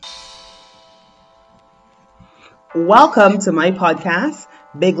Welcome to my podcast,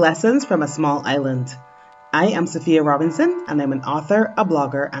 Big Lessons from a Small Island. I am Sophia Robinson, and I'm an author, a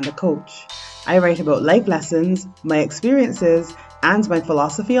blogger, and a coach. I write about life lessons, my experiences, and my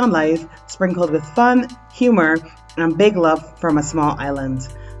philosophy on life, sprinkled with fun, humor, and big love from a small island.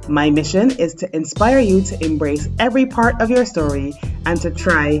 My mission is to inspire you to embrace every part of your story and to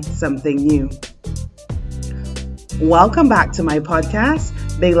try something new. Welcome back to my podcast,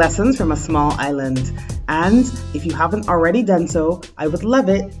 Big Lessons from a Small Island. And if you haven't already done so, I would love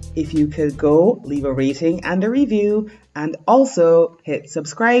it if you could go leave a rating and a review, and also hit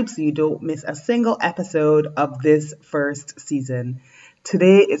subscribe so you don't miss a single episode of this first season.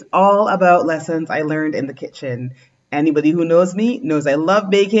 Today is all about lessons I learned in the kitchen. Anybody who knows me knows I love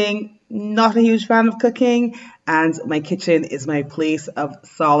baking, not a huge fan of cooking, and my kitchen is my place of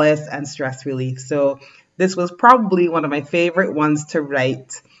solace and stress relief. So this was probably one of my favorite ones to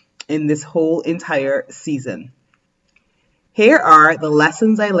write in this whole entire season. Here are the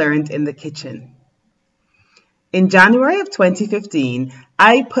lessons I learned in the kitchen. In January of 2015,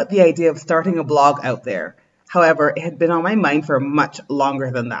 I put the idea of starting a blog out there. However, it had been on my mind for much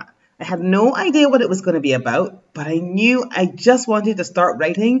longer than that. I had no idea what it was going to be about, but I knew I just wanted to start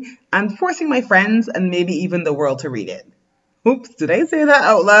writing and forcing my friends and maybe even the world to read it. Oops, did I say that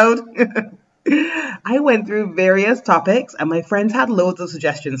out loud? I went through various topics and my friends had loads of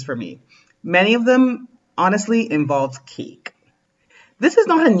suggestions for me. Many of them honestly involved cake. This is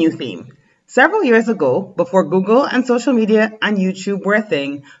not a new theme. Several years ago, before Google and social media and YouTube were a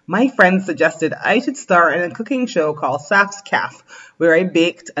thing, my friends suggested I should star in a cooking show called Saf's Caf, where I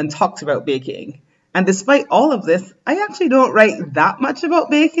baked and talked about baking. And despite all of this, I actually don't write that much about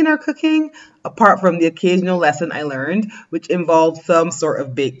baking or cooking, apart from the occasional lesson I learned, which involved some sort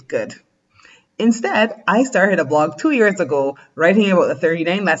of baked good. Instead, I started a blog 2 years ago writing about the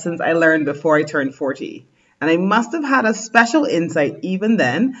 39 lessons I learned before I turned 40. And I must have had a special insight even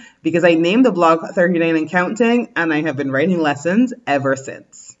then because I named the blog 39 and Counting, and I have been writing lessons ever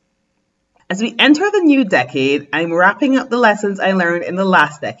since. As we enter the new decade, I'm wrapping up the lessons I learned in the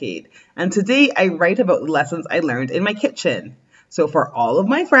last decade. And today I write about the lessons I learned in my kitchen. So for all of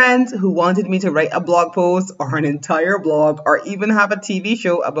my friends who wanted me to write a blog post or an entire blog or even have a TV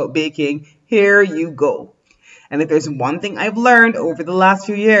show about baking, here you go. And if there's one thing I've learned over the last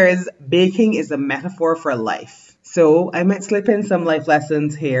few years, baking is a metaphor for life. So I might slip in some life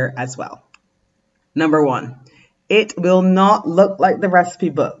lessons here as well. Number 1, it will not look like the recipe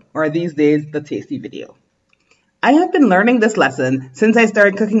book, or these days, the tasty video. I have been learning this lesson since I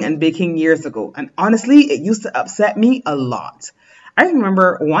started cooking and baking years ago, and honestly, it used to upset me a lot. I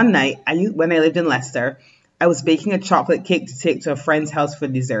remember one night when I lived in Leicester, I was baking a chocolate cake to take to a friend's house for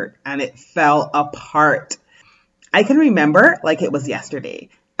dessert, and it fell apart. I can remember like it was yesterday.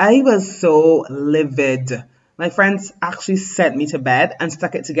 I was so livid. My friends actually sent me to bed and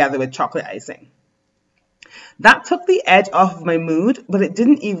stuck it together with chocolate icing. That took the edge off of my mood, but it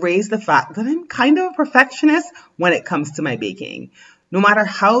didn't erase the fact that I'm kind of a perfectionist when it comes to my baking. No matter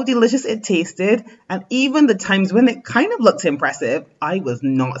how delicious it tasted, and even the times when it kind of looked impressive, I was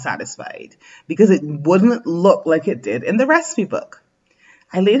not satisfied because it wouldn't look like it did in the recipe book.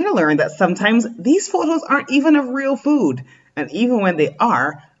 I later learned that sometimes these photos aren't even of real food, and even when they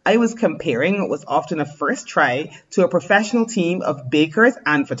are, I was comparing what was often a first try to a professional team of bakers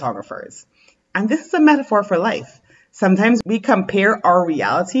and photographers. And this is a metaphor for life. Sometimes we compare our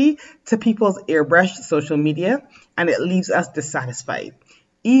reality to people's airbrushed social media, and it leaves us dissatisfied,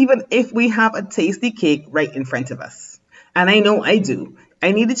 even if we have a tasty cake right in front of us. And I know I do.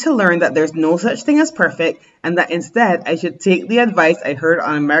 I needed to learn that there's no such thing as perfect, and that instead I should take the advice I heard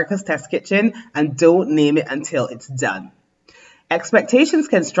on America's Test Kitchen and don't name it until it's done. Expectations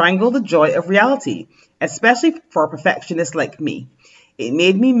can strangle the joy of reality, especially for a perfectionist like me. It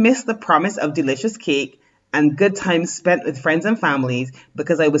made me miss the promise of delicious cake and good times spent with friends and families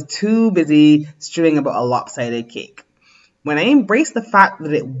because I was too busy stewing about a lopsided cake. When I embraced the fact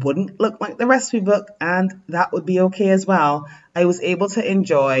that it wouldn't look like the recipe book and that would be okay as well, I was able to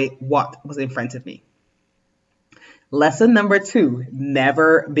enjoy what was in front of me. Lesson number 2,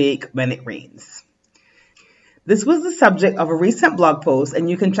 never bake when it rains. This was the subject of a recent blog post, and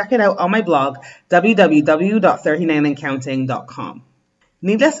you can check it out on my blog, www.39andcounting.com.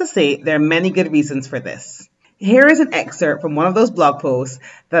 Needless to say, there are many good reasons for this. Here is an excerpt from one of those blog posts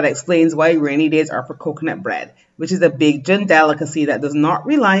that explains why rainy days are for coconut bread, which is a Baekjeon delicacy that does not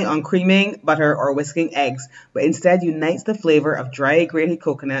rely on creaming, butter, or whisking eggs, but instead unites the flavor of dry grated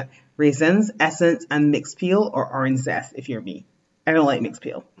coconut, raisins, essence, and mixed peel or orange zest if you're me. I don't like mixed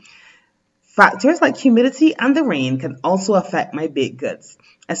peel. Factors like humidity and the rain can also affect my baked goods,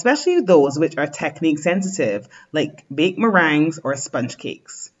 especially those which are technique sensitive, like baked meringues or sponge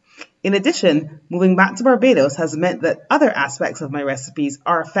cakes. In addition, moving back to Barbados has meant that other aspects of my recipes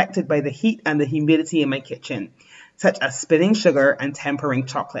are affected by the heat and the humidity in my kitchen, such as spinning sugar and tempering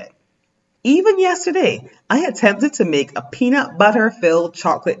chocolate. Even yesterday, I attempted to make a peanut butter filled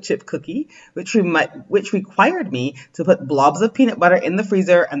chocolate chip cookie, which required me to put blobs of peanut butter in the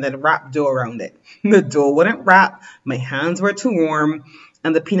freezer and then wrap dough around it. The dough wouldn't wrap, my hands were too warm,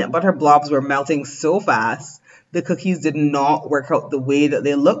 and the peanut butter blobs were melting so fast, the cookies did not work out the way that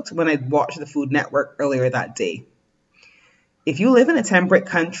they looked when I'd watched the Food Network earlier that day. If you live in a temperate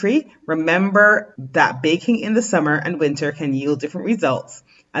country, remember that baking in the summer and winter can yield different results,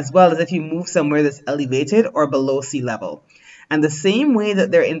 as well as if you move somewhere that's elevated or below sea level. And the same way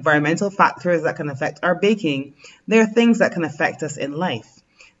that there are environmental factors that can affect our baking, there are things that can affect us in life.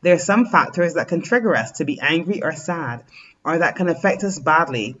 There are some factors that can trigger us to be angry or sad, or that can affect us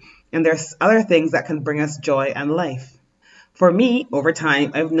badly, and there's other things that can bring us joy and life. For me, over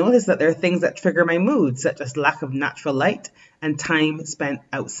time, I've noticed that there are things that trigger my mood, such as lack of natural light and time spent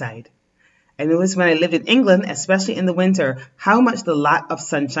outside. I noticed when I lived in England, especially in the winter, how much the lack of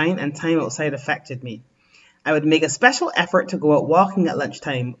sunshine and time outside affected me. I would make a special effort to go out walking at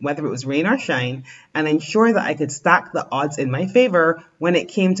lunchtime, whether it was rain or shine, and ensure that I could stack the odds in my favor when it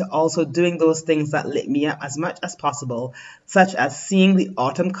came to also doing those things that lit me up as much as possible, such as seeing the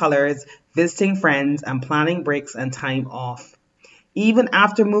autumn colors, visiting friends, and planning breaks and time off. Even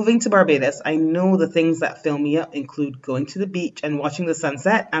after moving to Barbados, I know the things that fill me up include going to the beach and watching the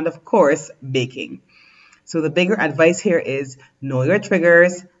sunset, and of course, baking. So the bigger advice here is know your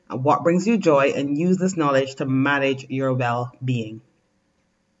triggers and what brings you joy, and use this knowledge to manage your well-being.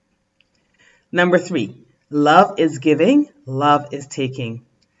 Number 3, love is giving, love is taking.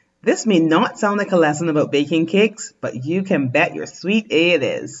 This may not sound like a lesson about baking cakes, but you can bet your sweet A it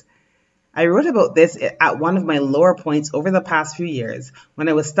is. I wrote about this at one of my lower points over the past few years when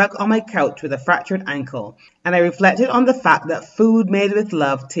I was stuck on my couch with a fractured ankle, and I reflected on the fact that food made with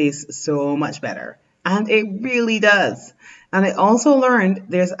love tastes so much better. And it really does. And I also learned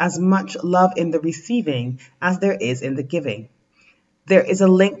there's as much love in the receiving as there is in the giving. There is a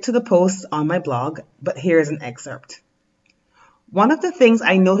link to the post on my blog, but here's an excerpt. One of the things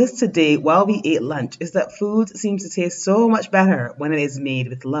I noticed today while we ate lunch is that food seems to taste so much better when it is made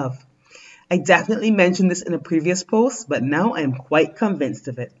with love. I definitely mentioned this in a previous post, but now I am quite convinced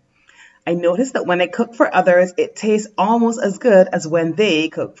of it. I noticed that when I cook for others, it tastes almost as good as when they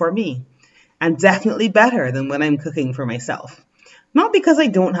cook for me, and definitely better than when I'm cooking for myself. Not because I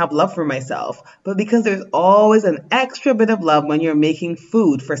don't have love for myself, but because there's always an extra bit of love when you're making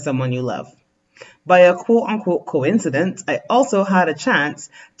food for someone you love. By a quote-unquote coincidence, I also had a chance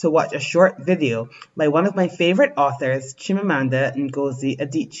to watch a short video by one of my favorite authors, Chimamanda Ngozi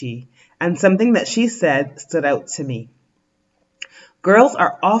Adichie, and something that she said stood out to me. Girls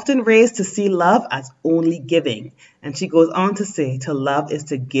are often raised to see love as only giving, and she goes on to say to love is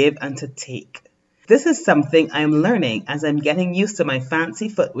to give and to take. This is something I am learning as I'm getting used to my fancy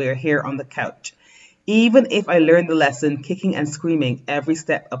footwear here on the couch, even if I learn the lesson kicking and screaming every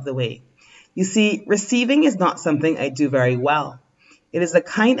step of the way. You see, receiving is not something I do very well. It is the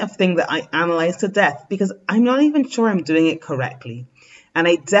kind of thing that I analyze to death because I'm not even sure I'm doing it correctly. And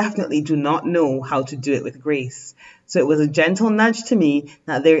I definitely do not know how to do it with grace. So it was a gentle nudge to me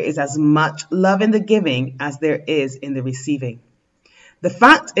that there is as much love in the giving as there is in the receiving. The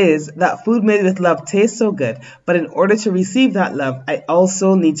fact is that food made with love tastes so good, but in order to receive that love, I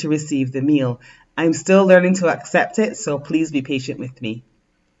also need to receive the meal. I'm still learning to accept it, so please be patient with me.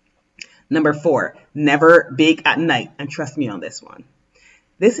 Number 4, never bake at night, and trust me on this one.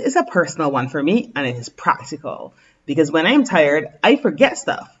 This is a personal one for me, and it is practical, because when I am tired, I forget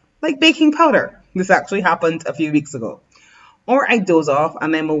stuff, like baking powder. This actually happened a few weeks ago. Or I doze off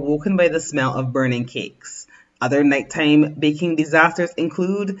and I'm awoken by the smell of burning cakes. Other nighttime baking disasters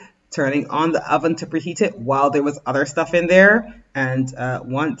include turning on the oven to preheat it while there was other stuff in there. And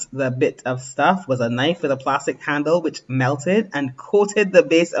once the bit of stuff was a knife with a plastic handle which melted and coated the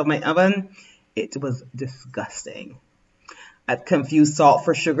base of my oven. It was disgusting. I'd confused salt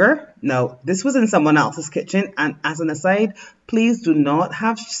for sugar. No, this was in someone else's kitchen. And as an aside, please do not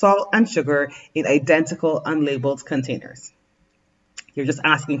have salt and sugar in identical unlabeled containers. You're just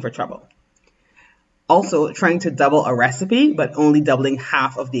asking for trouble. Also, trying to double a recipe, but only doubling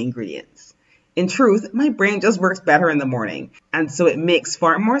half of the ingredients. In truth, my brain just works better in the morning, and so it makes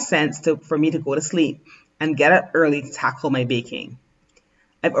far more sense for me to go to sleep and get up early to tackle my baking.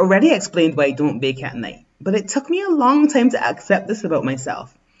 I've already explained why I don't bake at night, but it took me a long time to accept this about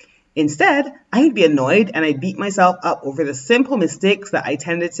myself. Instead, I'd be annoyed and I'd beat myself up over the simple mistakes that I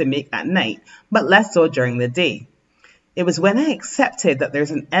tended to make at night, but less so during the day. It was when I accepted that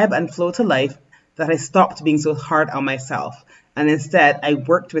there's an ebb and flow to life that I stopped being so hard on myself, and instead I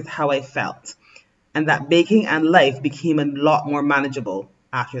worked with how I felt, and that baking and life became a lot more manageable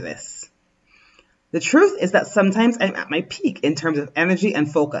after this. The truth is that sometimes I'm at my peak in terms of energy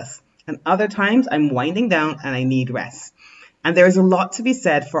and focus, and other times I'm winding down and I need rest. And there is a lot to be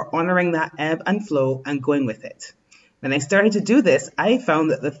said for honoring that ebb and flow and going with it. When I started to do this, I found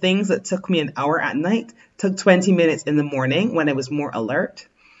that the things that took me an hour at night took 20 minutes in the morning when I was more alert.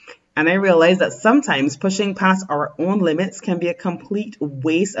 And I realized that sometimes pushing past our own limits can be a complete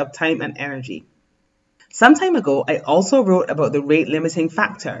waste of time and energy. Some time ago, I also wrote about the rate limiting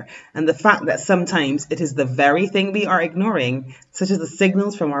factor and the fact that sometimes it is the very thing we are ignoring, such as the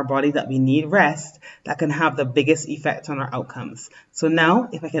signals from our body that we need rest, that can have the biggest effect on our outcomes. So now,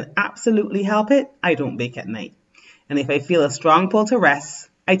 if I can absolutely help it, I don't bake at night. And if I feel a strong pull to rest,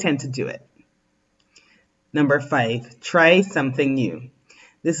 I tend to do it. Number 5, try something new.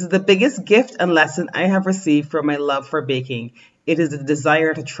 This is the biggest gift and lesson I have received from my love for baking. It is the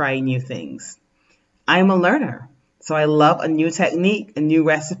desire to try new things. I'm a learner, so I love a new technique, a new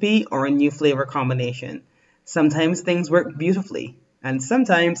recipe, or a new flavor combination. Sometimes things work beautifully, and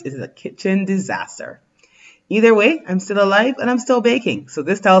sometimes it is a kitchen disaster. Either way, I'm still alive and I'm still baking, so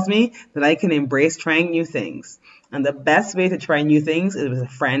this tells me that I can embrace trying new things. And the best way to try new things is with a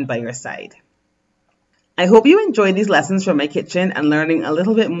friend by your side. I hope you enjoyed these lessons from my kitchen and learning a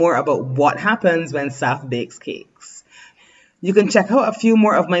little bit more about what happens when Saf bakes cakes. You can check out a few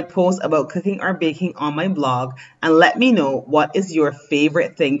more of my posts about cooking or baking on my blog and let me know what is your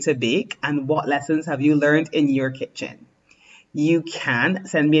favorite thing to bake and what lessons have you learned in your kitchen. You can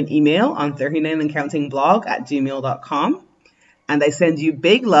send me an email on 39andcountingblog@gmail.com, and I send you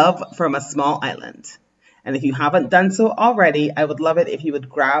big love from a small island. And if you haven't done so already, I would love it if you would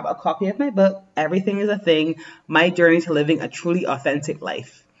grab a copy of my book, Everything is a Thing, My Journey to Living a Truly Authentic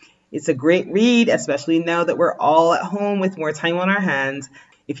Life. It's a great read, especially now that we're all at home with more time on our hands.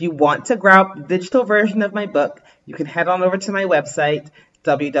 If you want to grab the digital version of my book, you can head on over to my website,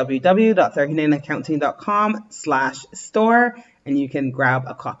 www.39andcounting.com/store, and you can grab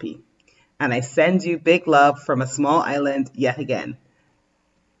a copy. And I send you big love from a small island yet again.